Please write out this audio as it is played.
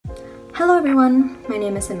Hello everyone, my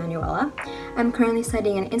name is Imanuela. I'm currently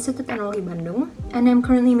studying in Institut Teknologi Bandung and I'm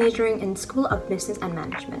currently majoring in School of Business and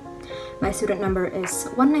Management. My student number is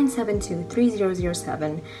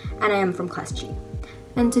 19723007 and I am from class G.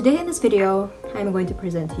 And today in this video, I'm going to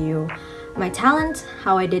present to you my talent,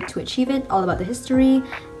 how I did to achieve it, all about the history,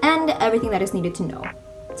 and everything that is needed to know.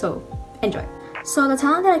 So, enjoy! So the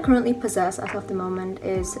talent that I currently possess as of the moment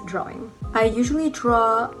is drawing. I usually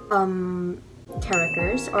draw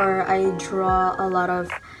characters, or I draw a lot of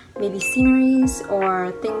maybe sceneries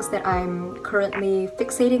or things that I'm currently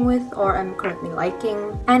fixating with or I'm currently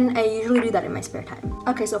liking, and I usually do that in my spare time.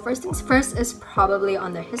 Okay, so first things first is probably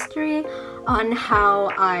on the history, on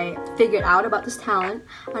how I figured out about this talent,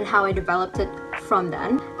 on how I developed it from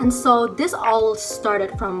then. And so this all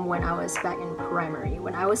started from when I was back in primary,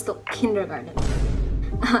 when I was still kindergarten.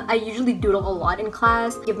 I usually doodle a lot in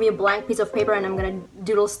class. Give me a blank piece of paper and I'm gonna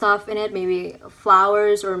doodle stuff in it, maybe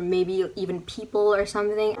flowers or maybe even people or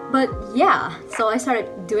something. But yeah, so I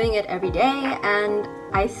started doing it every day, and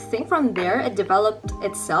I think from there it developed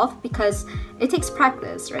itself because it takes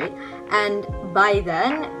practice, right? And by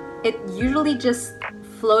then, it usually just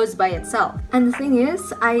flows by itself. And the thing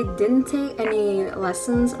is, I didn't take any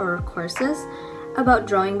lessons or courses about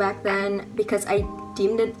drawing back then because I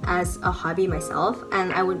deemed it as a hobby myself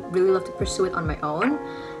and I would really love to pursue it on my own.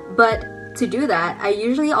 But to do that, I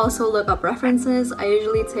usually also look up references. I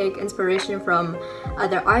usually take inspiration from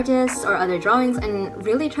other artists or other drawings and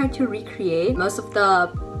really try to recreate most of the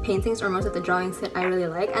paintings or most of the drawings that I really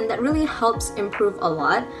like, and that really helps improve a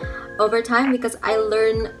lot over time because I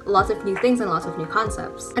learn lots of new things and lots of new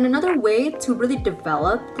concepts. And another way to really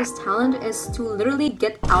develop this talent is to literally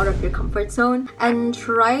get out of your comfort zone and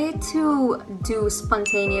try to do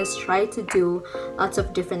spontaneous, try to do lots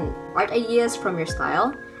of different art ideas from your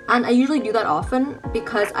style. And I usually do that often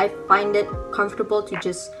because I find it comfortable to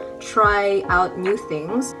just try out new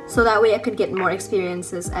things, so that way I could get more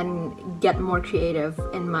experiences and get more creative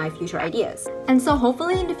in my future ideas. And so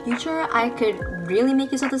hopefully in the future I could really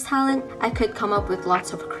make use of this talent. I could come up with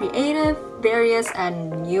lots of creative, various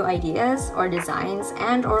and new ideas or designs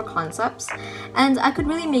and or concepts, and I could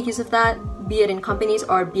really make use of that, be it in companies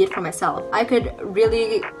or be it for myself. I could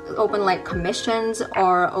really open like commissions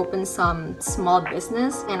or open some small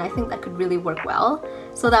business, and I think that could really work well,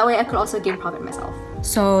 so that way I could also gain profit myself.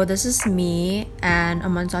 So this is me and a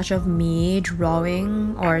montage of me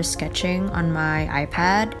drawing or sketching on my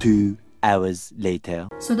iPad. 2 hours later.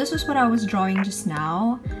 So this is what I was drawing just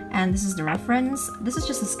now, and this is the reference. This is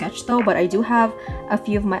just a sketch though, but I do have a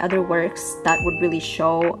few of my other works that would really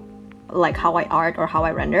show like how I art or how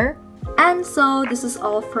I render. And so this is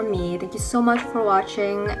all from me. Thank you so much for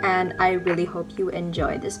watching, and I really hope you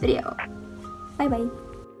enjoyed this video. Bye bye!